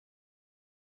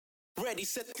Ready,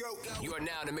 set, go. You are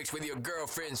now in the mix with your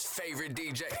girlfriend's favorite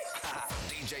DJ,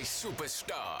 DJ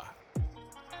Superstar.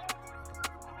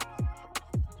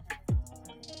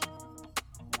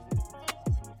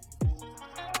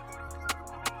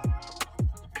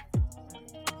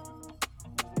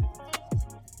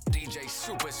 DJ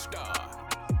Superstar.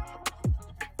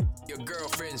 Your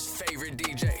girlfriend's favorite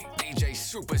DJ, DJ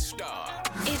Superstar.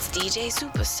 It's DJ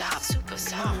Superstar,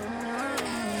 Superstar.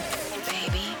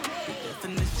 Baby.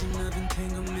 Definition of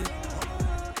entanglement.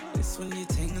 It's when you're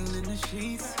tangling the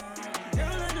sheets. Girl,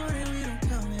 I know that we don't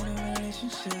come in a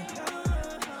relationship,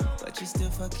 but you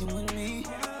still fucking with me.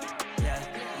 Yeah,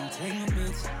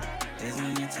 entanglements is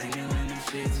when you're tangling the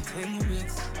sheets.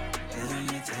 Entanglements is when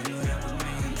you're tangled up with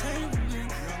me.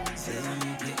 Entanglements is when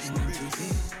you're getting in too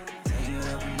deep. Tangled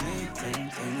up with me,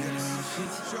 tangled in the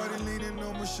sheets. Shorty leaning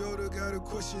on my shoulder, got a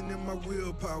question in my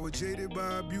willpower. Jaded by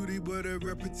her beauty, but her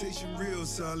reputation real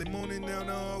solid. Moaning down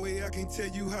the hallway, I can't tell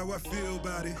you how I feel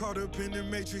about it. Caught up in the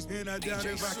matrix, and I doubt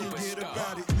if I can get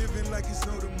about it. Living like it's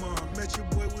no tomorrow. Met your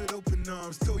boy with open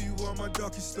arms. Told you all my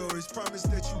darkest stories.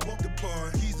 Promised that you won't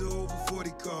depart. Keys to over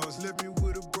 40 cars. Left me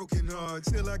with a broken heart.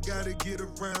 Still I gotta get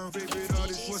around. Favorite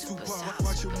artist was Tupac.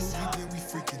 Watch a movie, then we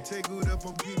freaking tangled up.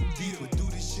 I'm getting deeper. Do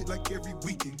this shit like every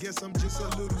weekend. Guess I'm just a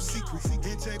little secret.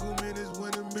 Entanglement is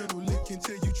when a mental lick can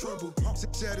tell you trouble.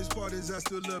 Saddest part is I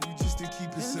still love you just to keep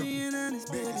it simple. Being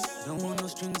honest, baby, don't want no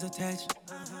strings attached.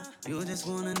 You just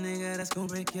want a nigga that's gon'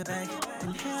 break your back.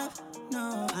 And hell,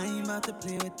 no, I ain't about to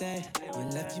play with that. You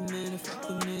left your man to fuck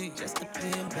with me just to play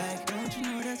him back. Don't you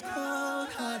know that's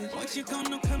cold-hearted? Once you gone,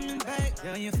 no coming back.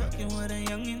 Girl, you fucking with a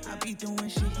youngin', I be doing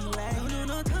shit he like.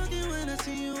 No talking when I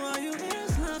see you, all you hear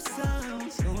is love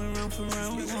sounds. Going round for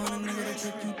round, we want a nigga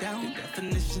to take you down.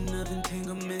 Definition of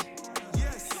entanglement.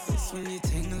 It's when you're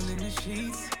tangling the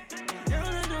sheets. Girl, I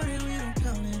know that we don't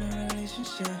come in a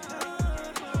relationship,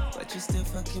 but you still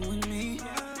fucking with me.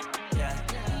 Yeah,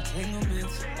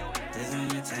 entanglements is when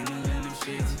you're tangling them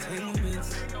sheets. Entanglements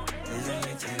is when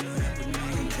you're tangling up with me.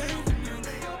 Entanglements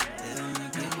is when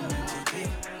you're getting into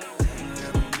deep. Tangled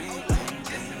up with me.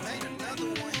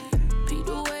 Beat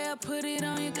the way I put it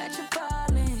on you, got you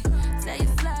falling. Say you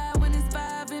slide when it's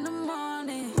 5 in the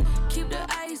morning. Keep the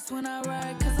ice when I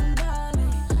ride, cause I'm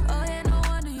darling. Oh yeah, no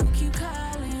wonder you keep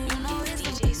calling. You know It's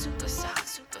it's DJ Superstar,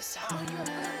 Superstar.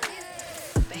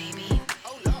 Baby.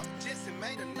 Hold up, Jesse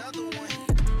made another one.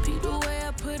 beat the way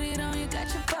I put it on you, got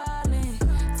you falling.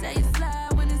 Say you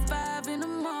slide when it's 5 in the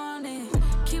morning.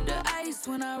 Keep the ice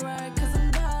when I ride, cause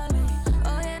I'm darling.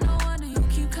 Oh yeah, no wonder you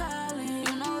keep calling.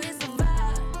 You know it's a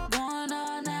vibe, going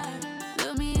all night.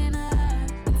 Look me in the eye,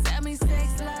 tell me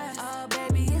sex life. Oh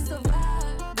baby, it's a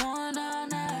vibe, going all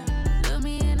night. Look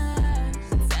me in the eye,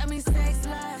 tell me sex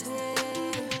life.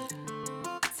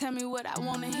 Yeah. Tell me what I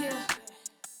wanna hear.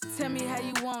 Tell me how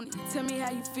you want it, tell me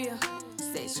how you feel.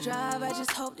 Sex drive, I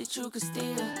just hope that you could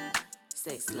steal.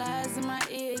 Sex lies in my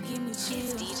ear, give me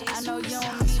chills. DJ I know you don't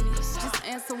Superstar, need it, Superstar. just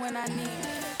answer when I need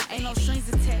it. Ain't no strings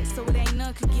attached, so it ain't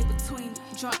none could get between.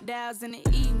 Drunk dials in the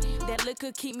evening, that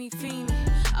liquor keep me fiending.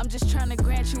 I'm just trying to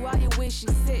grant you all your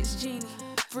wishes. Sex genie,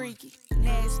 freaky,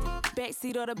 nasty,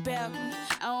 backseat or the balcony.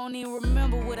 I don't even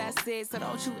remember what I said, so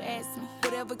don't you ask me.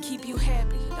 Whatever keep you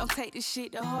happy, don't take this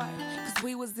shit to heart. Cause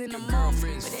we was in the moment,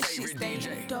 Girlfriend's but that shit favorite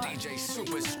stayed in DJ, the dark. DJ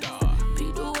Superstar.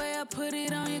 Beat the way I put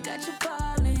it on you, got you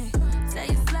falling. Say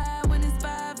you slide when it's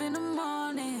 5 in the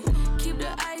morning. Keep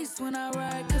the ice when I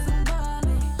ride, cause I'm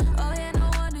balling. Oh yeah, no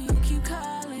wonder you keep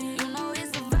calling. You know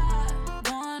it's a vibe,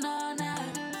 going all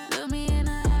night. Look me in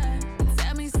the eye,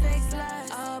 tell me sex life.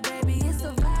 Oh baby, it's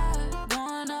a vibe,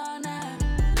 going all night.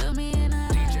 Look me in the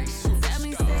eye, tell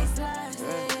me sex life.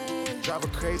 Yeah. Drive her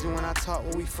crazy when I talk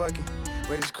when we fucking.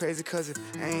 But it's crazy cause if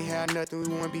I ain't had nothing, we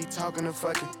wouldn't be talking or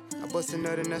fucking. I bust a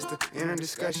nut and that's the inner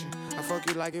discussion. I fuck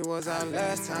you like it was our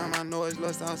last time. I know it's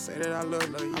lust, I'll say that I love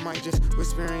you. I might just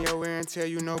whisper in your ear and tell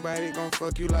you nobody gon'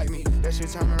 fuck you like me. That shit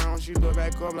turn around, she look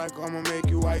back up like I'ma make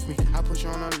you wife me. I push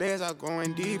on her legs, I go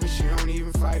in deep, but she don't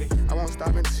even fight it. I won't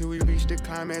stop until we reach the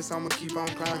climax, I'ma keep on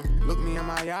climbing. Look me in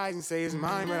my eyes and say it's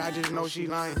mine, but I just know she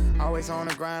lying. Always on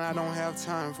the grind, I don't have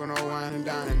time for no wine and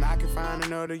dining. I can find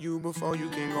another you before you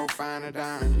can go find a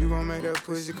dime. You gon' make that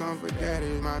pussy come for that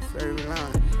is my favorite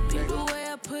line. Beat the way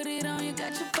I put it on you,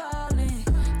 got you falling.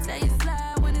 Say you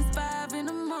slide when it's 5 in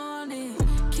the morning.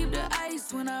 Keep the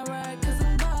ice when I ride, cause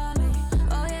I'm balling.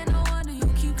 Oh yeah, no wonder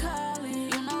you keep calling.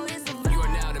 You know it's a vibe. You are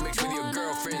now in the mix with your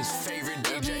girlfriend's favorite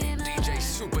DJ, DJ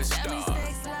Superstar.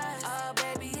 Oh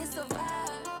baby, it's a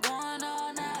vibe, going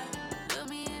all night. Look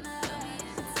me in the eye,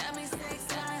 tell me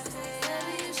sex life.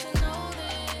 Baby, you should know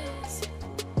this.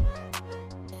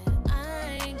 I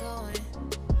ain't going.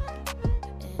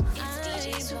 It's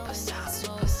DJ Superstar.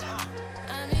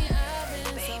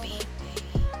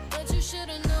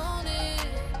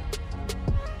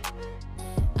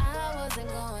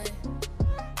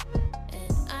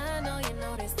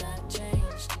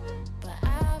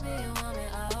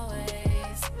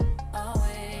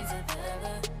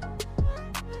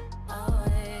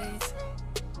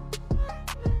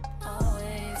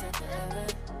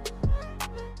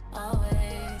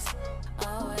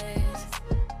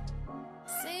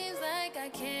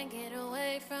 can't get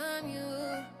away from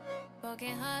you.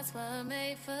 Broken hearts were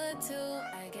made for two,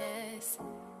 I guess.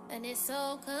 And it's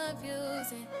so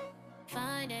confusing,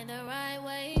 finding the right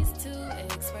ways to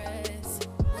express.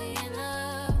 We in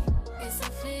love, it's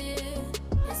a fear,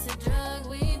 it's a drug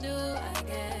we do, I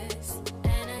guess.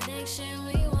 An addiction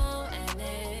we won't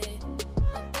admit.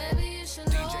 But baby, you should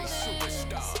know DJ this.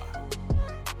 Superstar.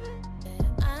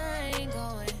 And I ain't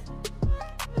going,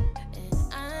 and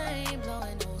I ain't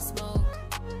blowing no smoke.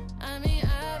 I mean,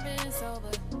 I've been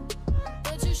sober,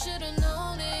 but you should've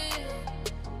known it.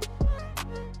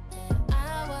 And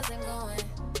I wasn't going,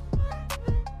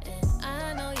 and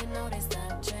I know you noticed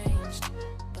I've changed,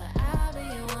 but I'll be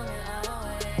your woman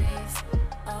always,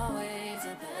 always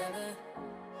and forever,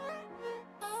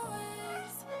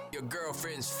 always. Your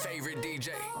girlfriend's favorite DJ,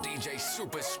 DJ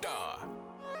Superstar.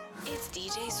 It's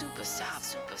DJ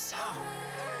Superstar.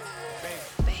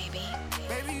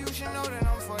 Baby, you should know that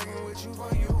I'm fucking with you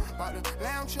for you. Bought the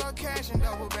lamb truck cash and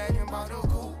double back and bought the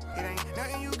coupe. It ain't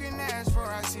nothing you can ask for,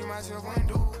 I see myself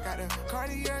undo. Got the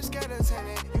Cartier skeleton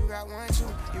and you got one too.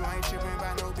 You ain't tripping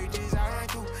by no bitches I run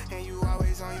through. And you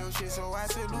always on your shit, so I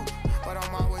salute. But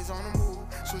I'm always on the move.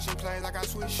 Switching plays like I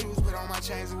switch shoes, but on my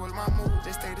chains it was my move.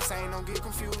 Just stay the same, don't get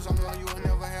confused. I'm one you will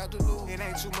never have to lose. It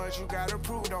ain't too much you gotta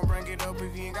prove. Don't bring it up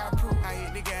if you ain't got proof. I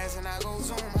hit the gas and I go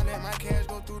zoom. I let my cash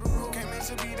go through the roof. Can't miss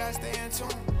a beat, I stay in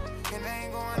tune. And I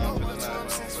ain't going over till I'm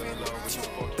 6 feet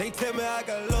low. They tell me I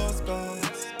got love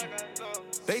scars.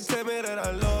 They tell me that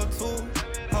I love too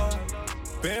hard.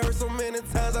 Been hurt so many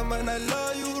times, I might not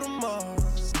love you tomorrow.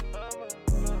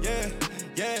 Yeah.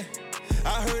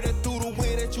 I heard that through the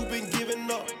wind that you been giving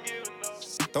up.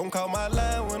 Don't call my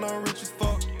line when I'm rich as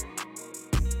fuck.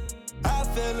 I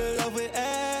fell in love with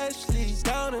Ashley.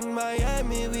 Down in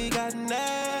Miami, we got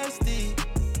nasty.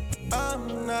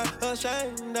 I'm not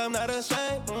ashamed.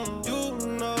 You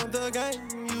know the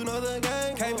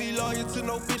game, Can't be loyal to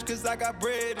no bitch cause I got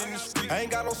bread in the street. I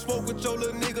ain't got no smoke with your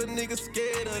little nigga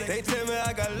scared of that. They tell me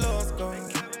I got love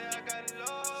scars.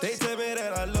 They tell me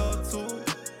that I love too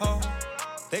hard.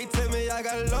 They tell me I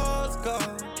got love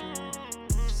scars.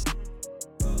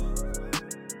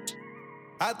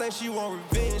 I think she want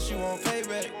revenge, she want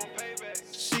payback.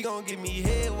 She gon' give me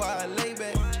head while I lay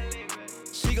back.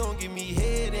 She gon' give me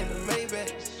head in the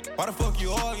Maybach. Why the fuck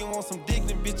you arguing? Want some dick,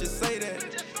 then bitches say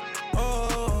that.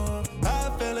 Oh,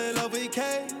 I fell in love with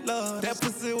Kayla. That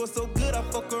pussy was so good, I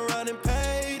fuck around and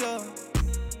paid her.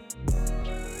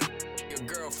 Your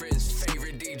girlfriend's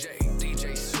favorite DJ,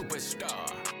 DJ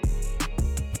Superstar.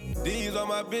 These are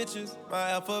my bitches,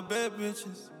 my alphabet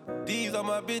bitches. These are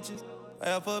my bitches,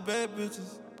 alphabet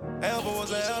bitches. Amber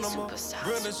was an animal,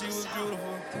 Brenda, she was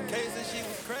beautiful. Casey, she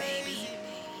was crazy.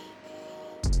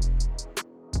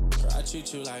 I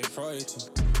treat you like royalty.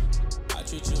 I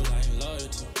treat you like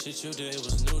loyalty. Shit you did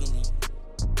was new to me.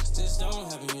 This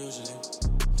don't happen usually.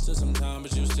 Took some time,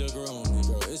 but you still growing me,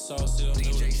 bro. It's all still new to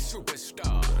me. DJ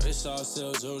Superstar. Bro, it's all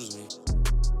still new to me.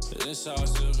 It's all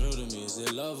still new to me. Is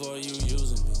it love or you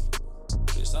using me?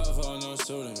 It's all for no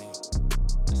suit to me.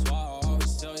 That's why I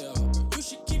always tell you, you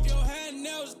should keep your hand and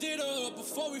nails did up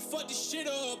before we fuck this shit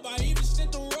up. I even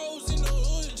sent the rose in the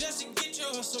hood just to get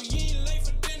you, so you ain't late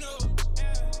for dinner.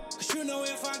 Cause you know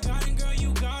if I got it, girl,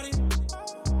 you got it.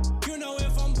 You know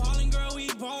if I'm ballin', girl, we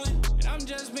ballin'. And I'm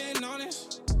just being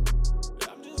honest.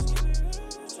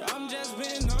 I'm just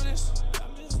being honest.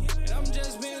 And I'm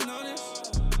just being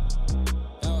honest.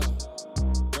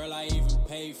 Girl, I even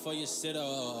paid for your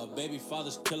sitter. Baby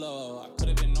father's killer. I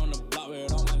could've been on the block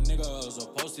with all my niggas, or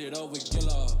posted up with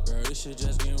Gilla. Girl, this shit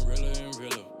just getting realer and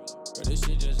realer. Girl, this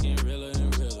shit just getting realer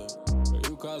and realer. Girl,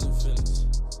 you causing feelings.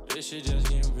 This shit just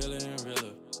getting realer and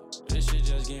realer. This shit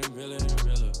just getting realer and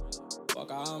realer.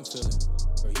 Fuck how I'm feeling.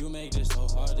 Girl, you make this so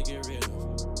hard to get rid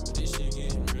of. This shit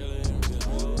getting realer and realer.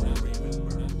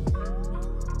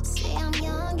 See, I'm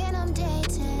young and I'm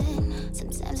dating.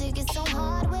 Sometimes it gets so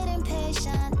hard waiting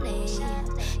patiently.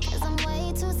 Cause I'm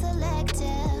way too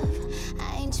selective.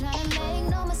 I ain't trying to make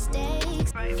no mistakes.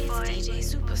 It's DJ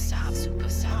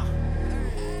Superstar.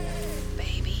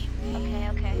 Baby.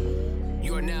 Okay.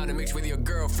 You are now in the mix with your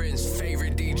girlfriend's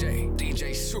favorite DJ,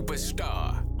 DJ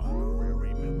Superstar.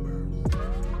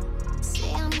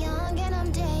 See, I'm young and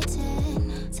I'm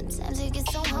dating. Sometimes it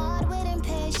gets so hard waiting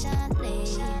patiently.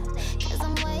 Cause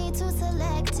I'm way too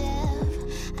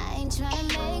selective. I ain't trying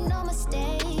to make no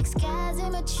mistakes. Guys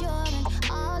immature and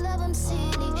all of them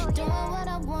silly. Doing what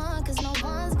I want cause no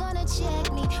one's gonna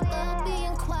check me. But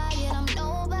being quiet, I'm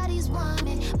nobody's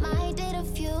woman. Might date a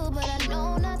few, but I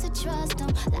know not to trust them.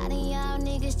 A lot of y'all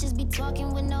niggas just be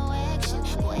talking with no action.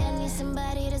 Boy, I need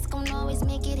somebody that's gonna always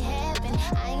make it happen.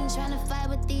 I ain't tryna fight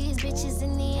with these bitches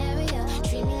in the area.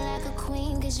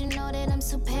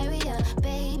 superior,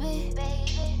 baby.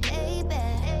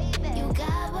 You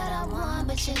got what I want,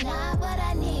 but you're not what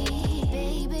I need,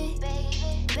 baby.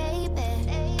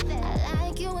 I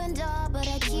like you and all, but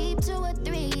I keep 2 or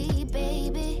 3,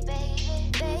 baby.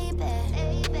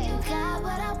 You got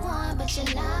what I want, but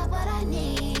you're not what I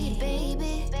need,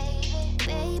 baby.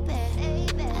 I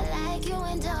like you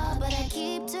and all, but I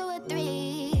keep 2 or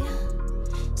 3.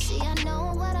 See, I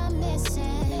know what I'm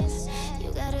missing.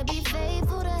 You gotta be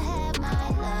faithful to have my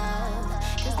love,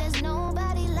 'cause there's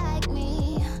nobody like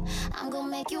me. I'm gonna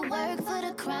make you work for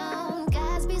the crown.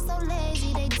 Guys be so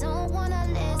lazy, they don't wanna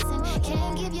listen.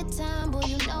 Can't give you time, boy,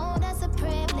 you know that's a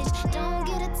privilege. Don't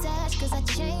get attached, 'cause I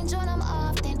change on them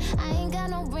often. I ain't got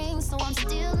no ring, so I'm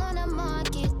still on the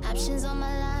market. Options on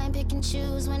my line, pick and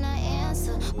choose when I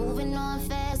answer. Moving on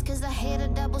fast, 'cause I hate a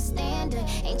double standard.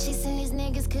 Ain't chasing these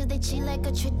niggas 'cause they cheat like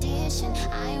a tradition.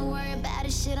 I ain't worried about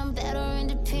it, shit, I'm better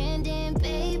independent,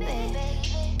 baby.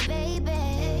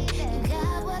 You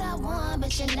got what I want,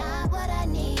 but you're not what I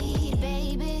need,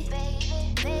 baby.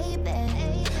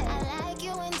 I like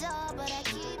you and all, but I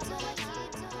keep to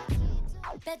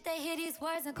it. Bet they hear these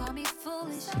words and call me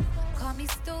foolish. Call me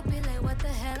stupid, like what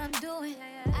the hell I'm doing.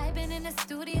 I've been in the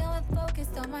studio and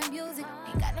focused on my music.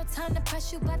 Ain't got no time to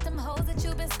press you about them hoes that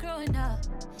you been screwing up.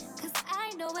 'Cause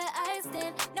I know where I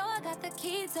stand. Know I got the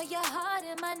keys to your heart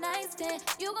in my nightstand.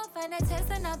 You gon' find that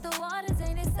testing out the waters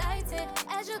ain't exciting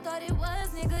as you thought it was,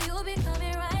 nigga. You'll be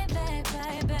coming right back,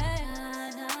 right back.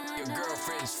 Your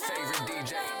girlfriend's favorite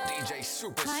DJ, DJ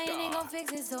Superstar. I ain't gon'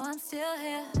 fix it, so I'm still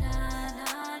here.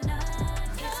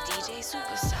 It's DJ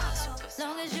Superstar.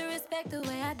 Long as you respect the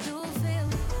way I do feel.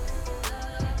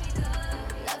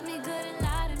 Love me good and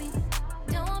lie to me.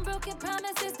 Don't want broken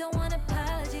promises, don't want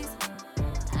apologies.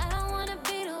 I don't wanna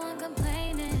be the one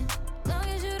complaining. Long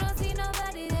as you don't see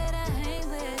nobody that I hang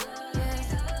with.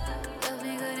 Yeah. Love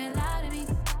me good and lie to me.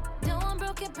 Don't want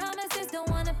broken promises, don't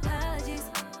want apologies.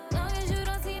 Long as you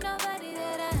don't see nobody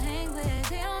that I hang with.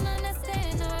 They don't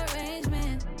understand no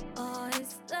arrangement. Oh,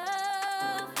 it's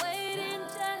love waiting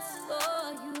just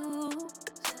for you.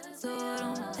 So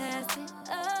don't pass it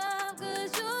up,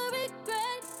 'cause you'll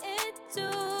regret it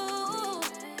too.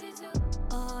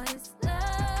 Oh, it's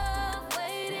love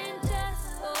waiting just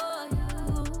for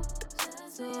you.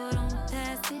 So don't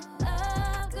pass it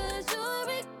up, 'cause you'll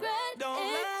regret it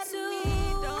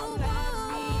too. Don't lie to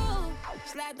me.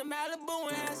 Slide the Malibu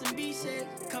and have some beach sex.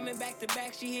 Coming back to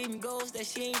back, she hitting goals that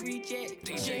she ain't reach yet.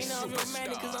 She ain't no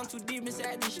romantic, 'cause I'm too deep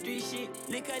inside the street shit.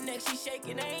 Lick her neck, she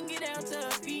shaking, I ain't get down to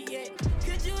her feet yet.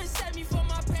 Could you accept me for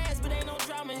my past, but ain't no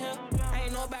drama here. I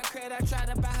ain't know about credit, I tried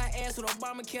to buy her ass with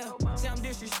Obamacare. Say I'm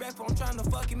disrespectful, I'm trying to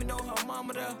fuck even though her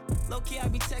mama there. Low key, I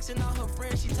be texting all her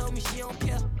friends, she told me she don't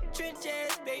care. Trench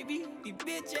ass, baby, be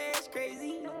bitch ass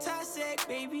crazy. Toxic,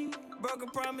 baby, broken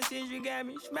promises, you got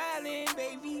me smiling,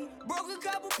 baby. Broke a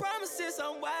couple promises,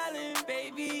 I'm wildin',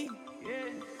 baby.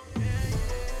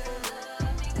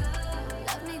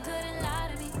 Love me good and lie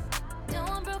to me. Don't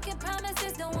want broken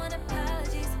promises, don't want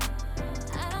apologies.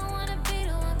 I don't wanna be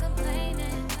the one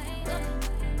complaining.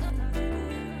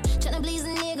 Tryna please a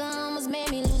nigga almost made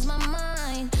me lose my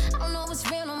mind. I don't know what's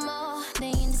real no more,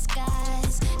 they in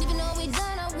disguise. Even though we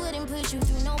done, I wouldn't put you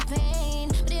through no pain.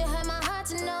 But it hurt my heart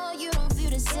to know you don't feel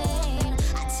the same.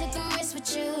 I took them risks with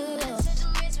you.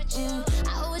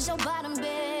 I was your bottom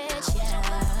bitch,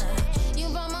 yeah. You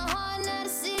brought my heart, now the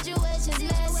situation's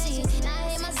messy. Now I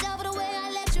hate myself for the way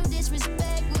I let you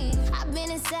disrespect me. I've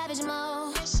been in savage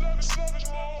mode.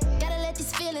 Gotta let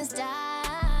these feelings die.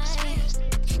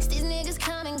 'Cause these niggas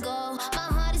come and go. My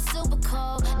heart is super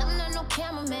cold. I'm not no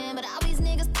cameraman, but all these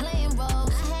niggas playing roles.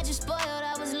 I had you spoiled,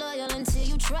 I was loyal until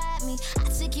you tried me. I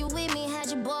took you with me, had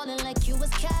you ballin' like you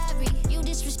was Kyrie. You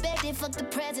disrespected, fuck the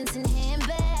presents and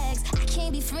handbags. I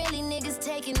can't be friendly, niggas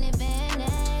taking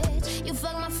advantage. You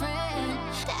fuck my friend,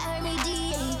 that hurt me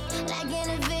deep, like an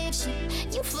eviction.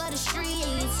 You for the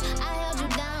streets, I held you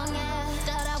down, yeah.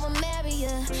 Thought I would marry ya.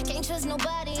 Can't trust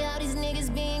nobody, all these niggas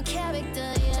being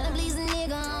character, yeah. Tryna please a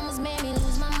nigga almost made me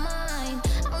lose my mind.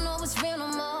 I don't know what's real no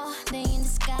more, they in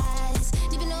disguise.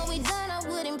 Even though we done, I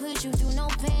wouldn't put you through no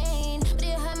pain. But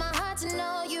it hurt my heart to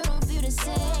know you don't feel the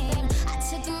same. I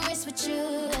took them risks with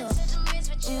you.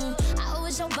 I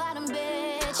was your bottom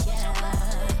bitch,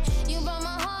 yeah. You brought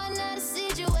my heart, now the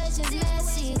situation's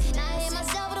messy. Now I hate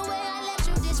myself for the way I let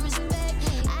you disrespect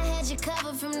me. I had you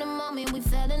covered from the moment we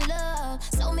fell in love.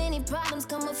 So many problems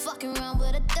come with fucking around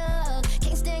with a thug.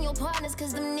 Can't stand your partners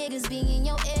 'cause them niggas be in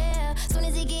your ear. Soon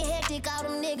as it get hectic, all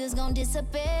them niggas gon'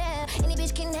 disappear. Any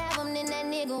bitch can have them, then that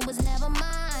nigga was never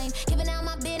mine. Giving out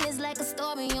my business like a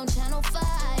story on Channel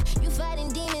 5. You fighting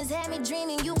demons, had me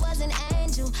dreaming you was an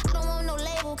angel. I don't want no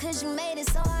label, cause you made it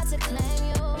so hard to claim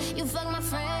you. You fuck my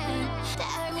friend, that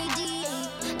hurt me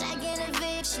deep, like an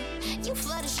eviction. You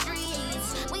for the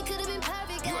streets, we could've been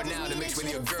perfect. You are now to mix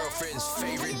with your girlfriend's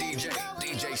favorite DJ,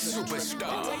 DJ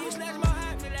Superstar. The way you snatch my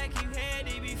heart, feel like you had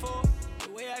it before. The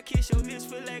way I kiss your lips,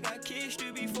 feel like I kissed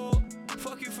you before.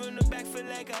 Fuck you from the back, feel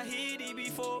like I hit it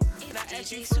before. And I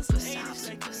asked you for some haters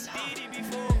like you did it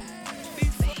before.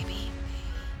 Baby.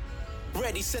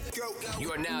 Ready, set, go.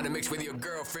 You are now to mix with your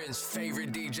girlfriend's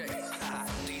favorite DJ,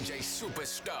 DJ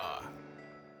Superstar.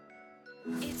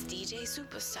 It's DJ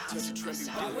Superstar.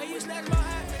 The way you snatch my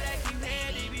heart, feel like you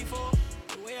had it before.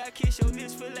 The way I kiss your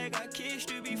lips, feel like I kissed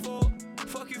you before.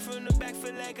 Fuck you from the back,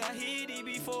 feel like I hit it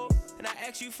before. And I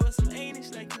asked you for some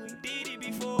anus like you ain't did it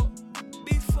before.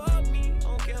 Before me,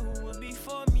 don't care who will be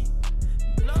for me.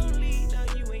 Lonely, now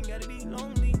you ain't gotta be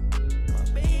lonely. My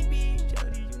baby,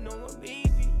 Jody, you know my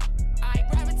baby. I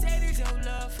gravitated your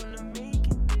love from the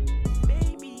making.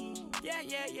 Baby, yeah,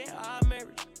 our marriage.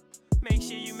 Make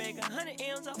sure you make 100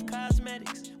 M's off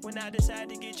cosmetics. When I decide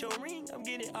to get your ring, I'm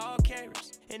getting all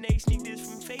carats. And they sneak this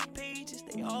from fake pages,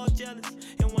 they all jealous.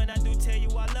 And when I do tell you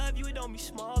I love you, it don't be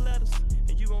small letters.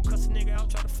 And you gon' cuss a nigga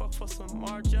out, try to fuck for some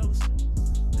more jealous.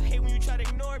 I hate when you try to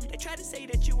ignore me. They try to say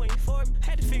that you ain't for me.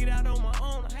 Had to figure it out on my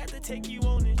own. I had to take you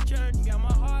on this journey. Got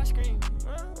my heart screaming.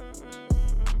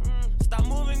 Stop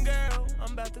moving, girl.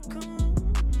 I'm about to come.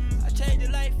 I changed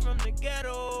your life from the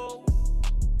ghetto.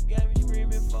 Got me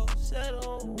screaming for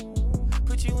settle.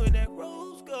 Put you in that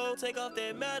rose gold. Take off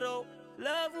that metal.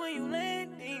 Love when you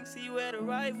landing. See you at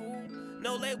arrival.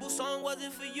 No label song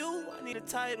wasn't for you. I need a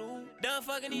title. Done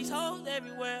fucking these hoes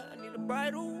everywhere. I need a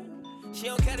bridle. She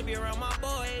don't care to be around my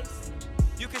boys.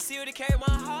 You can see her to carry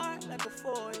my heart like a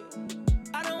foil.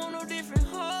 I don't want no different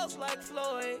hoes like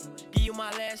Floyd. Give you my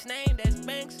last name, that's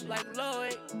Banks like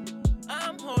Lloyd.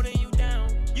 I'm holding you down.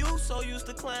 You so used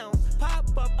to clowns.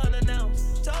 Pop up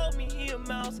unannounced. Told me he a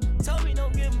mouse. Told me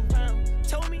don't give him pounds.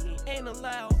 Told me he ain't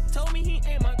allowed. Told me he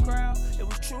ain't my crowd. It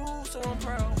was true, so I'm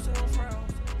proud.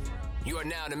 You are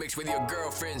now to mix with your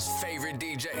girlfriend's favorite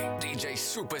DJ, DJ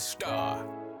Superstar.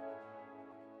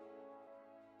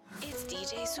 It's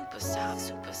DJ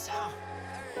Superstar.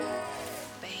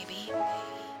 Baby.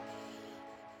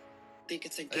 Think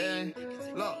it's a game.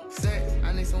 Look, say,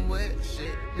 I need some wet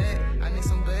shit, yeah. I need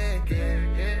some bad,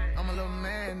 yeah. I'm a little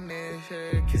man,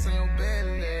 yeah. Kiss on your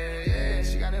belly, yeah.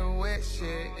 She got that wet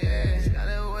shit, yeah. She got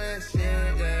that wet shit,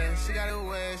 yeah. She got that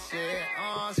wet shit,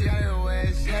 she got that wet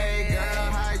shit. Hey,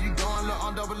 girl, how you doing? Look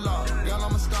on double lock. Girl,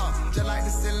 I'm a star. Just like the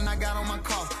ceiling I got on my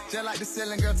car. Just like the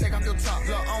ceiling, girl, take off your top.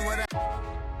 Look on with that.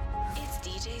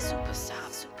 DJ Superstar.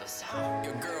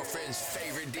 Your girlfriend's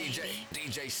favorite DJ,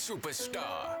 DJ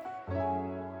Superstar.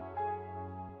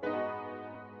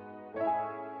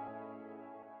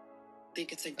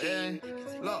 Think it's a game.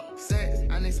 Look, sex,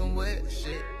 I need some wet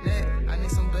shit, neck. I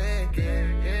need some bad,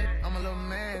 yeah. I'm a little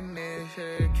man,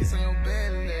 yeah. Kiss on your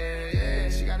belly, yeah.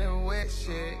 She got that wet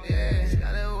shit, yeah. She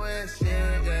got that wet shit,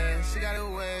 yeah. She got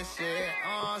that wet shit,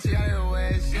 she got that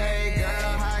wet shit. Hey,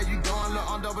 girl, how you doing?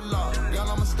 Look on double lock. Girl,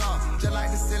 I'm a star. Just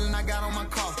like the ceiling I got on my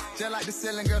car. Just like the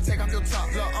ceiling, girl, take off your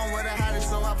top. Look, I'm with the hottest,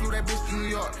 so I flew that bitch to New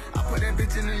York. I put that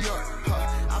bitch in New York,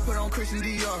 I put on Christian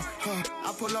Dior,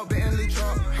 I pull up Bentley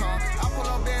truck, I pull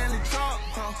up Bentley truck,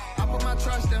 I put my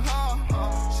trust in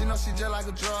her, she know she just like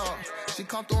a drug. She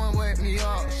come through and wake me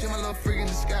up. She my little freak in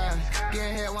the sky.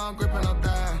 Getting head while I'm gripping her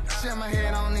thigh. She in my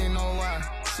head, I don't need no why.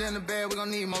 She in the bed, we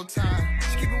gon' need more time.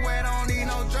 She keep it wet, I don't need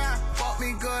no dry. Fuck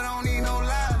me good, I don't need no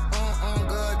lies.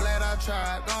 Good, glad I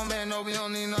tried. Don't bend over, you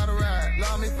don't need no to ride.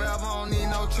 Love me forever, I don't need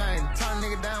no chain. Turn a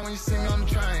nigga down when you see me on the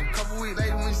train. Couple weeks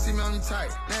later when you see me on the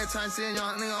tight. Next time see a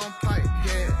young nigga on pipe,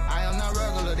 yeah. I am not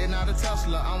regular, they not a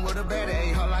Tesla. I'm with a baddie,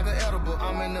 ate her like an edible.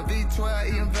 I'm in the V12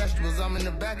 eating vegetables. I'm in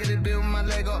the back of the bill with my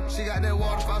leg up. She got that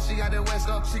waterfall, she got that wet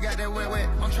stuff. She got that wet.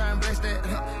 I'm trying to bless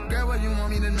that. Girl, where you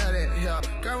want me to nut at? Yeah.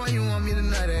 Girl, where you want me to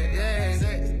nut at? Yeah.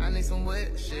 Sex, I need some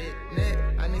wet shit, neck.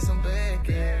 I need some bad,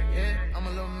 yeah. I'm a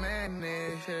little man,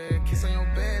 yeah. Kiss on your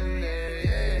belly,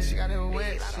 yeah. She got that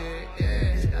wet shit,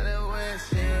 yeah. She got that wet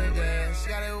shit, yeah. She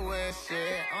got that wet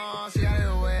shit, she got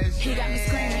that wet shit. He got me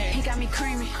screaming, he got me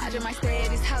creaming. I just might stay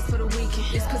at his house for the weekend.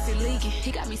 This pussy leaking,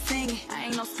 he got me singing. I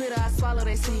ain't no spitter, I swallow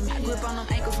that semen. I grip on them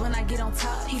ankles when I get on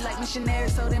top. He like missionary,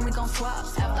 so then we gon' swap.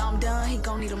 After I'm done, he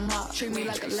gon' need a mop. Treat me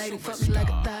like a lady, fuck me like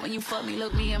a thot. When you fuck me,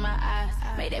 look me in my eyes.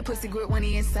 Make that pussy grip when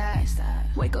he inside.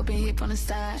 Wake up and hit from the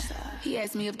side. He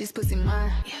asked me if this pussy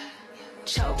mine.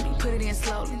 Choke me, put it in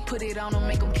slowly. Put it on them,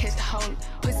 make them catch the holy.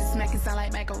 Pussy smacking sound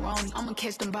like macaroni. I'ma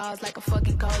catch them balls like a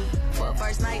fucking goalie. For a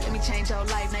first night, let me change your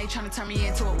life. Now you tryna turn me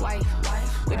into a wife.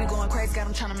 We be going crazy, got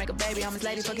him tryna make a baby. I'm his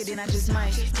lady, fuck it, then I just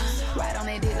might. Ride on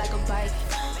that dick like a bike.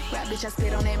 Rap bitch, I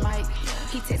spit on that mic.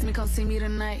 He text me, come see me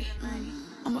tonight.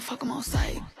 I'ma fuck him on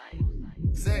sight.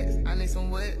 Sex, I need some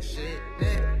wet shit.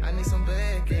 Yeah, I need some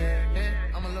back.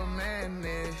 Yeah, I'm a little man.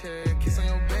 Yeah, kiss on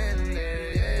your belly.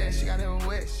 Yeah, she got that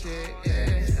wet shit.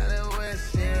 Yeah, she got that wet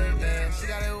shit. Yeah, she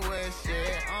got that wet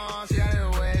shit. She got that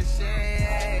wet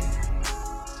shit.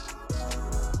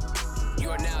 You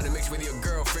are now in the mix with your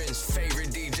girlfriend's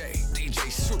favorite DJ,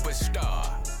 DJ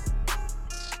Superstar.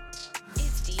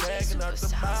 It's DJ Bagging up the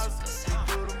mouse, we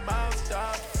do the mouse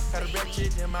dog. Got a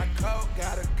ratchet in my coat,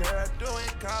 got a girl doing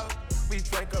coke. We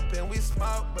drink up and we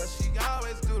smoke, but she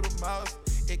always do the most.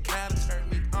 It kinda turned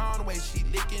me on the way she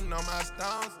licking on my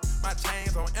stones. My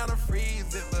chains on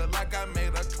antifreeze, it look like I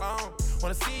made a clone.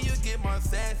 Wanna see you get more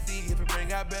sassy if it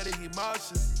bring out better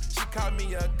emotions. She called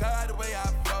me a god the way I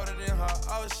floated in her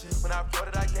ocean. When I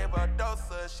floated, I gave her a dose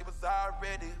of, she was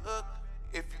already hooked.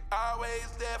 If you always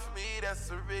there for me, that's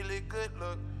a really good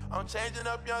look. I'm changing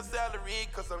up your salary,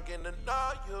 cause I'm getting to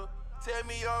know you. Tell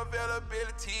me your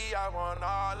availability, I want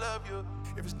all of you.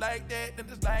 If it's like that, then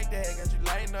it's like that. Got you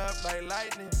lighting up like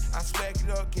lightning. I swag it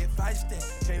up, get feisty.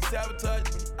 Can't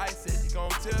sabotage me, I said you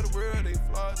gon' tell the world they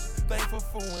flaws. Thankful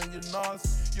for when you're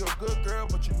nauseous. You're a good girl,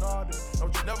 but you're naughty.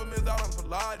 Don't you never miss out on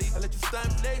Pilates. I let you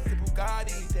stunt flex the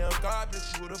Bugatti. Damn God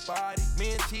bless you with a body.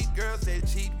 Me and cheat girls, they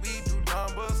cheat. We do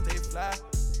numbers, they fly.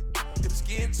 If it's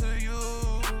getting to you,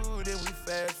 then we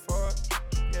fast forward.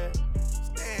 Yeah.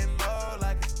 Staying low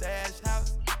like a stash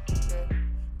house, yeah.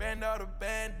 Band out a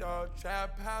band dog,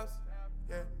 trap house,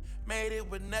 yeah. Made it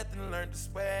with nothing, learned to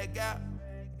swag out,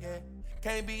 yeah.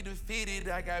 Can't be defeated,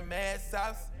 I got mad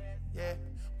sauce, yeah.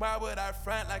 Why would I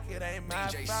front like it ain't my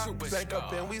fault? Drink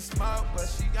up and we smoke, but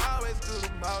she always do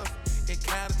the most. It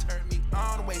kinda turned me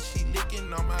on the way she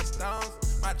licking on my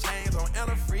stones. My chains on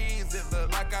antifreeze, it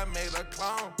look like I made a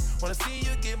clone. Wanna see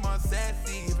you get more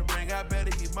sassy if it bring out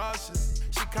better emotions.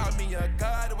 She called me a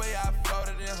god the way I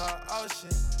floated in her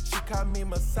ocean. She called me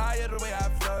Messiah the way I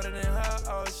floated in her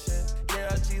ocean.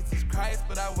 Yeah, Jesus Christ,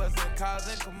 but I wasn't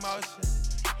causing commotion.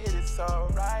 It is so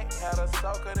right, had her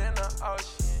soaking in the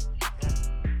ocean. Yeah.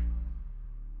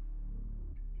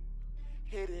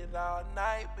 Hit it all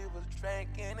night, we was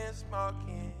drinking and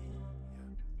smoking.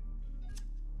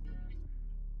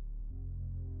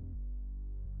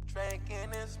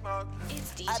 Drinking and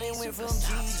smoking. I done went from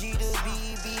GG to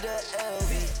BB to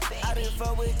LV. I done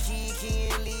fuck with Kiki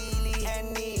and Lily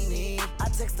and Nene. I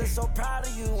text her so proud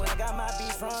of you when I got my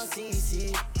beats from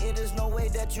CC. It is no way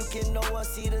that you can know or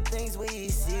see the things we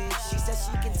see. She said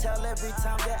she can tell every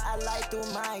time that I lie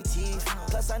through my teeth.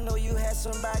 Plus I know you had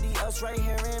somebody else right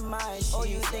here in my sheets. Oh,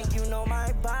 you think you know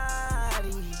my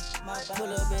body?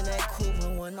 Pull up in that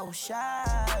coupe with no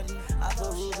shoddy. I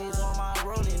put rubies on my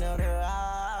rollie, now their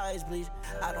eyes bleed.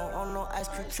 I don't own no ice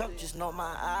cream truck, just know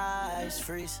my eyes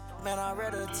freeze. Man, I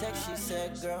read her text, she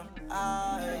said, girl,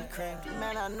 I cranked.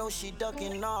 Man, I know she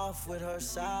ducking off with her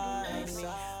side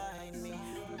me.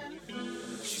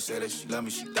 She said that she love me,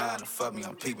 she dying to fuck me.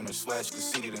 I'm peeping her swag, she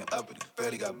conceited and uppity.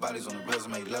 Barely got bodies on the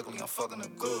resume, luckily I'm fucking her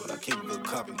good. I keep a good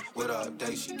company. With her all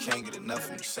day, she can't get enough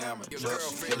of me. Sam and drugs,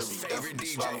 she Hillary, definitely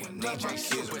swallowing nuts. My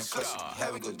kids are in custody,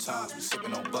 having good times, we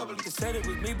sipping on bubbly. You said it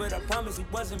was me, but I promise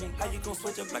it wasn't me. How you gon'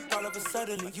 switch up like all of a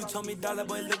sudden? You told me, dollar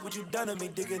boy, look what you done to me.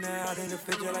 Digging her out in the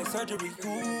picture like surgery.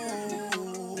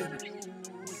 Ooh,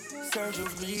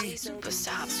 surgery,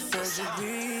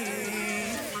 surgery.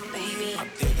 Baby. I'm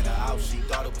digging her out, she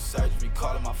thought it was surgery.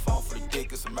 Calling my phone for the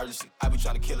dick, it's emergency. I be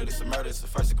trying to kill her, it's a murder, it's a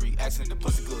first degree accident. The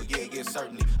pussy good, yeah,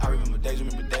 certainly. I remember days,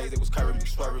 they was curving me,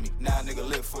 swerving me. Now a nigga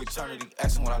live for eternity.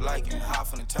 Asking what I like and high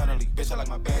from eternally. Bitch, I like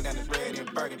my bandana red and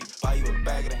burgundy. Buy you a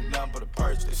bag, it ain't nothing but a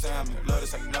purse. They say I'm in love,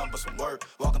 this ain't nothing but some work.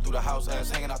 Walking through the house, ass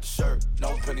hanging out the shirt.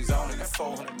 No pennies on it, that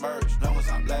 400 merge. Numbers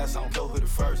I'm last, I don't go hit it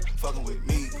first. Fucking with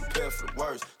me, prepare for the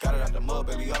worst. Got it out the mud,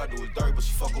 baby, all I do is dirt. But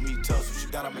she fuck with me tough, so she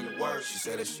gotta make it work. She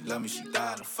said that she love me, she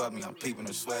dying to fuck me. I'm peeping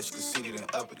her swag, she conceited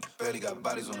and uppity. Barely got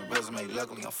bodies on the resume,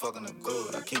 luckily I'm fucking her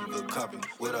good. I keep a good company.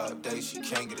 With her all day, she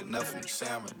can't get enough of me.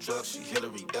 Sam and drugs, she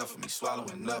Hillary, death for me.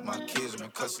 Swallowing up, my kids are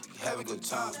in custody. Having good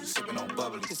times, we sipping on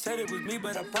bubbly. You said it was me,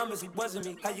 but I promise it wasn't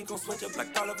me. How you gon' switch up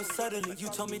like all of a sudden? You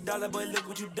told me, dollar boy, look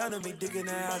what you done to me. Digging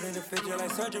her out in the picture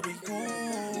like surgery.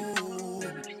 Ooh,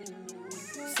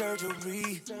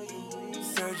 surgery,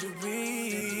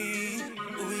 surgery.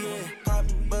 Ooh, yeah. Pop,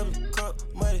 bubble, cup,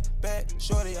 money, back,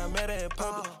 shorty, I met her in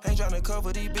public. Ain't tryna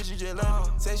cover these bitches, just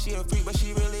love me. Say she a freak, but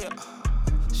she really a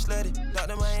slutty.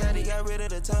 Dr. Miami, Shawty got rid of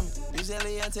the tummy. You said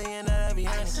Leontay and that I be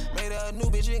honest. Made her a new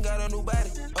bitch and got a new body.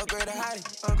 Upgrade a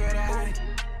hottie, upgrade a hottie.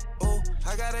 Ooh,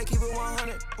 I gotta keep it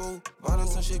 100. Ooh, bought her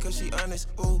some shit cause she honest.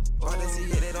 Ooh, bought that see,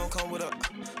 yeah, they don't come with a.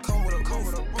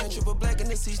 Man, triple black in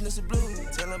the season, it's a blue.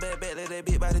 Tell them back that they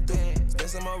bit by the thread. Spent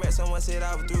some more rats, someone said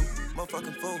I was through.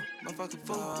 Motherfucking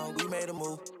fool. We made a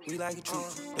move, we like a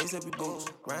treat. They said we boots,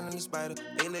 grinding the spider.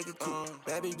 They leg a coupe,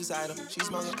 bad bitch beside her. She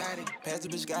smoking Scotty, pass the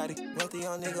bitch got it. Wealthy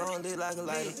young nigga on lit like a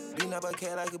lighter. Beating up a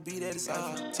cat like a beat at the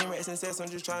cipher. 10 rats and sex, I'm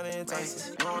just trying to entice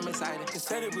her. No, I'm excited. You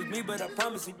said it was me, but I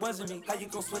promise it wasn't me. How you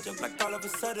gon' switch up like all of a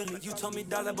sudden? You told me,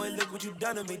 dollar boy, look what you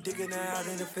done to me. Digging out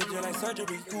in the fidget like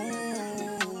surgery.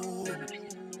 Ooh,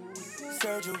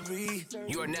 surgery.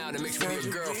 You are now to mix with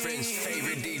your girlfriend's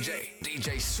favorite DJ,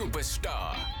 DJ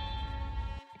Superstar.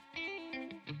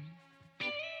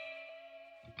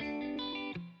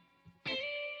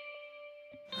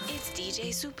 It's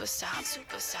DJ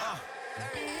Superstar.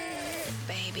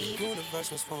 Baby. The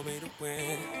universe was for me to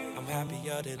win. I'm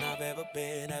happier than I've ever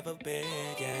been,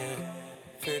 yeah.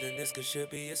 Feeling this should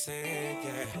be a sin,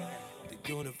 yeah. The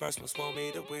universe must want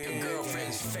me to win. Your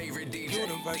girlfriend's favorite DJ,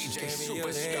 universe DJ just gave me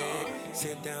Superstar. A leg.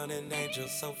 Sit down an angel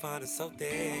so fine and so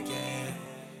thick, yeah.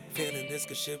 Feeling this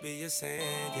should be a sin,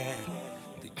 yeah.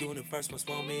 The universe must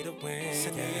want me to win.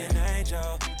 Send me an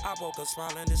angel. I woke up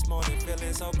smiling this morning,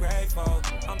 feeling so grateful.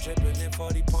 I'm dripping in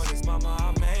 40 pointers, mama,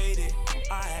 I made it.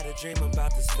 I had a dream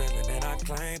about this feeling and I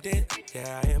claimed it.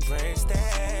 Yeah, I embraced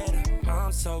it.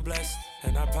 I'm so blessed,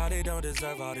 and I probably don't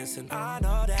deserve all this, and I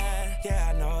know that.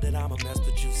 Yeah, I know that I'm a mess,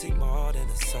 but you see more than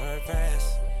the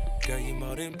surface. Girl, you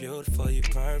more than beautiful, you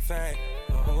perfect.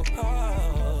 Oh,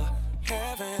 oh.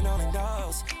 Heaven only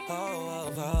knows,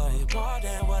 oh, you're more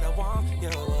than what I want,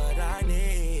 you're what I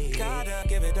need. Gotta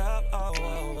give it up, oh,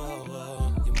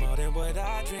 you're more than what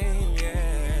I dream,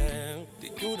 yeah. The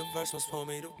universe must want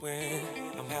me to win.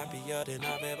 I'm happier than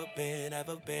I've ever been,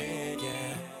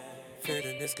 yeah.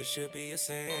 Feeling this should be a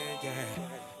sin, yeah.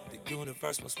 The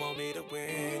universe must want me to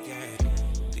win, yeah.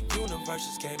 The universe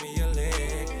just gave me a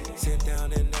leg. Sit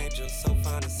down an angel so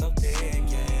fine and so thick,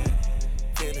 yeah.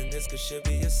 Feeling this should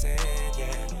be a sin,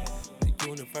 yeah. The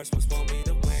universe must want me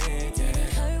to win, yeah. Did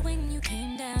it hurt when you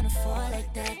came down to fall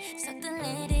like that? Suck the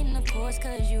landing, of course,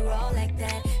 cause you all like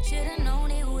that. Should've known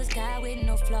it was God with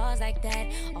no flaws like that.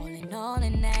 All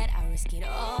in that, I risk it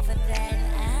all for that.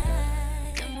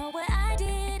 I don't know what I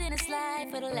did in this life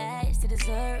for the last to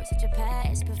deserve such a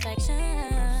past perfection.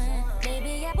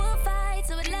 Maybe I will fight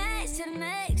so it lasts to the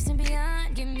next and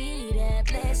beyond. Give me that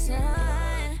blessing.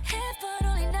 Heaven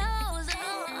only knows,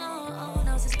 oh,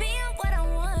 knows it's being what I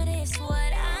want is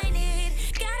what I need.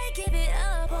 Gotta give it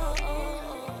up,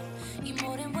 oh, you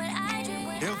more than what I dream.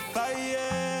 If I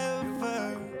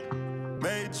ever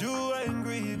made you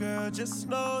angry, girl, just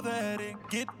know that it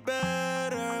get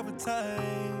better with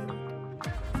time.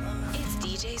 It's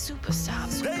DJ Superstar.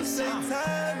 They say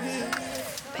time here,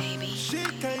 baby. She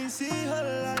can't see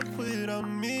her life without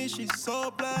me, she's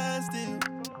so blasted.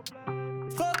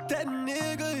 Fuck that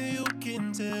nigga, you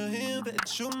can tell him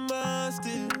that you're mine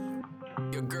still.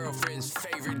 Your girlfriend's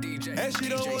favorite DJ, and she DJ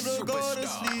don't wanna Superstar. go to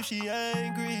sleep, she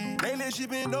angry. Lately she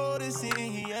been noticing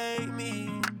he ain't me.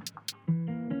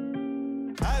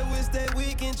 I wish that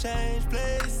we can change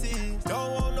places.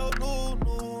 Don't want no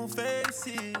new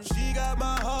faces. She got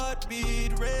my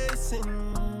heartbeat racing.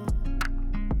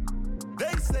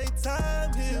 They say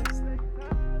time heals.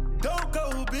 Don't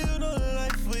go build a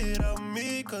life without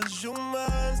me, cause you're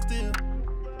mine still.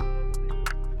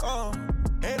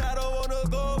 And I don't wanna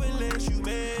go unless you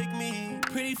make me.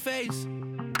 Pretty face,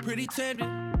 pretty tempting,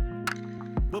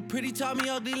 but pretty taught me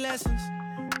ugly lessons.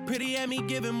 Pretty had me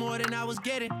giving more than I was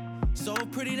getting. So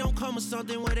if pretty don't come with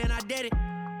something, well then I did it.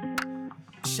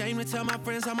 Shame to tell my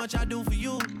friends how much I do for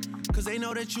you, cause they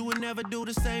know that you would never do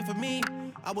the same for me.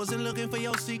 I wasn't looking for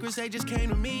your secrets, they just came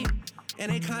to me.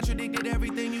 And they contradicted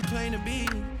everything you claim to be.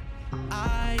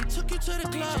 I took you to the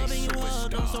club and you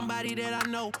hugged on somebody that I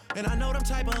know. And I know them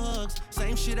type of hugs.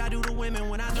 Same shit I do to women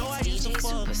when I know I used to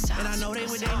fuck. And I know they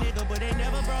with their nigga, but they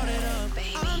never brought it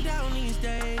up. I'm down these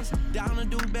days, down to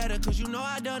do better, cause you know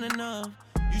I done enough.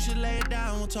 You should lay it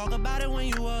down, we'll talk about it when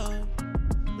you up.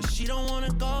 But she don't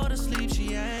wanna go to sleep,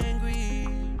 she angry.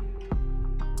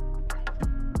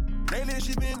 Lately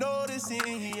she been noticing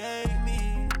he ain't me.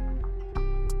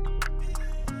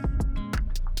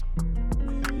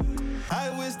 I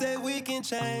wish that we can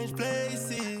change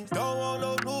places. Don't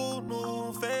want no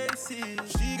new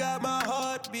faces. She got my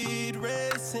heartbeat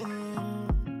racing.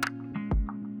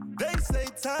 They say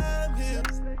time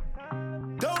heals.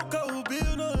 Don't go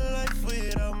build a life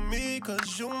without me,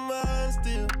 cause you're mine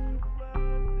still.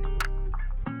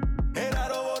 And I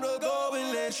don't wanna go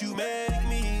unless unless you make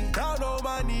me. Down on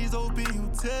my knees, hoping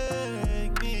you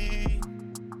take me.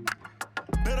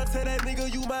 Better tell that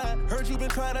nigga you mine. Heard you been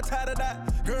trying to tie the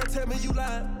knot. Girl, tell me you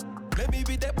lying. Let me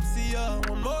beat that pussy up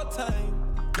one more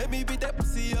time. Let me beat that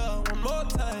pussy up one more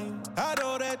time. I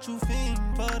know that you fiend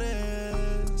for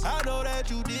this. I know that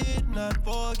you did not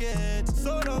forget.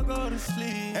 So don't go to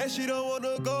sleep. And she don't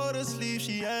wanna go to sleep,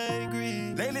 she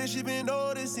angry. Lately she been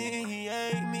noticing he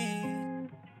ain't me.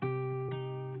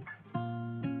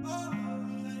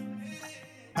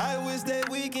 I wish that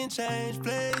we can change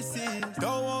places.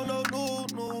 Don't want no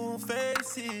new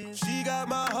faces. She got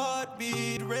my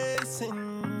heartbeat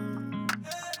racing.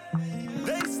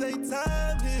 They say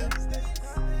time heals.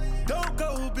 Don't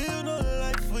go build a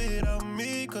life without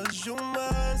me, cause you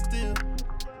mine still.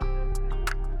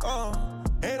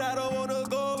 And I don't wanna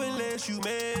go unless you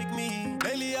make me.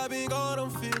 Lately I've been gone,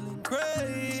 I'm feeling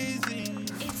crazy.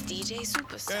 It's DJ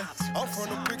Superstar. I'm from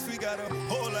the bricks, we got a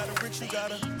whole lot of bricks, you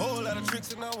got a whole lot of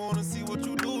tricks, and I wanna see what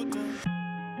you do with them.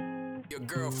 Your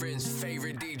girlfriend's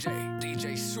favorite DJ,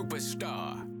 DJ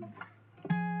Superstar.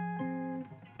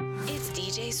 It's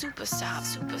DJ Superstar.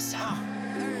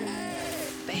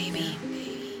 Baby.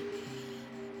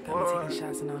 Got me taking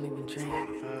shots and I don't even drink.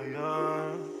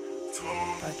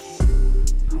 Fuck it.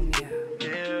 Pull me out.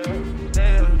 Yeah,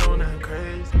 they're doing that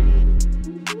crazy.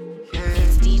 Yeah,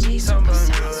 it's DJ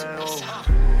Superstar.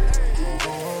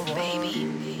 Baby.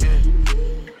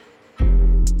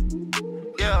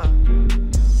 Yeah.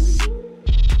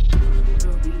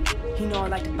 You know I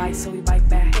like to bite, so we bite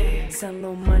back. Send a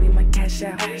little money, my cash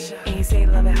out. Ain't say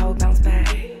love it, how bounce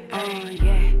back.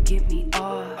 Yeah, get me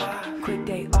all. Quick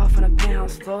day off on a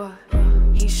penthouse floor.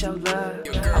 He showed love.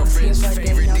 Your girlfriend's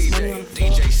favorite DJ,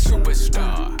 DJ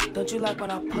Superstar. Don't you like when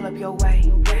I pull up your way?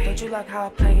 Don't you like how I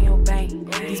play in your bank?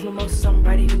 These mimosas I'm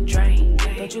ready to drain.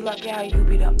 Don't you like how you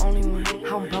be the only one?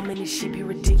 How I'm bumming this shit be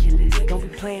ridiculous. Don't be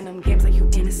playing them games like you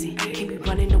innocent. Can't be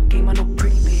running no game on no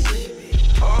pretty bitch.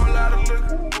 Whole lot of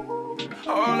liquor,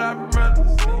 whole lot of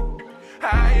brothers.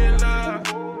 High in love,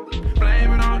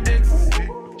 blame it on ecstasy.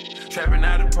 Trapping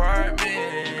out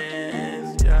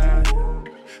apartments, yeah.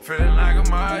 Feeling like a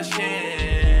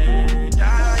Martian,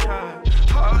 yeah.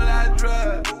 Whole lot of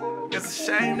drugs, it's a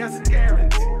shame, that's a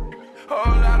guarantee.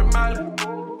 Whole lot of money,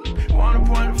 wanna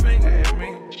point a finger at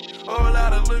me. Whole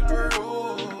lot of liquor,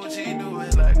 ooh, she do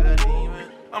it like a demon.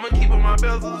 I'ma keep on my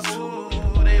bezels too,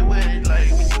 they wet it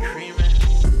like we creaming.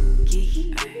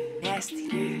 Geeky,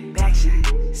 nasty, back shot,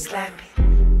 slap it.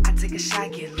 I take a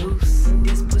shot, get loose.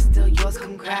 This puss still yours,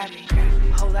 come grab it.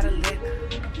 Whole lot of liquor,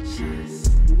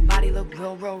 body look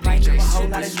real right now, a whole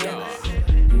lot of niggas.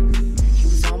 He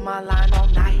was on my line all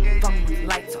night, fucking with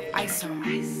lights or ice on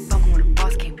ice. Fucking with a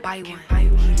boss, can't buy one.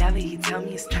 He never, he tell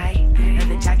me it's tight. And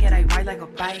the jacket I ride like a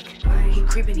bike. He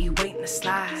creeping, he waiting to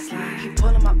slide. He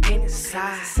pulling my panties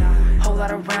aside. Whole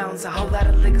lot of rounds, a whole lot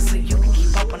of liquor, so you can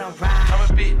keep up when I ride. I'm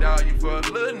a big dog, you for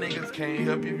little niggas, can't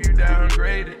help if you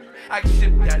downgraded. I can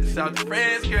ship that just out to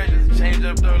France, girl, just change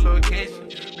up the location.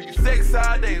 We can sex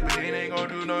all day, but it ain't gon'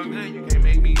 do no good, you can't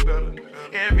make me better.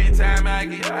 Every time I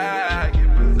get high, I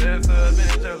get possessive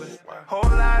and jealous. Whole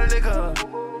lot of liquor,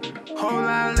 whole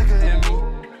lot of liquor in me.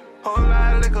 Whole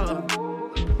lot of liquor,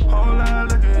 whole lot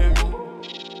of liquor in me.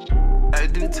 I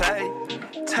do tight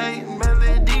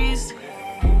melodies.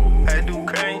 I do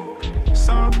crime,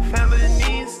 some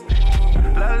felonies.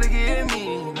 La look at me,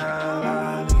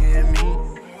 la look at me.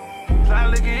 La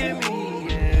look at me,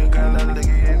 yeah, girl, la look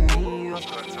at me.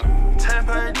 Time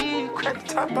party, crack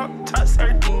the top up, top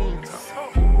sardines.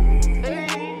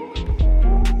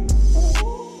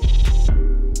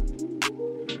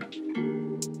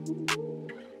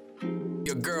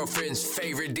 Your girlfriend's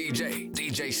favorite DJ,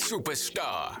 DJ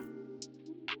Superstar.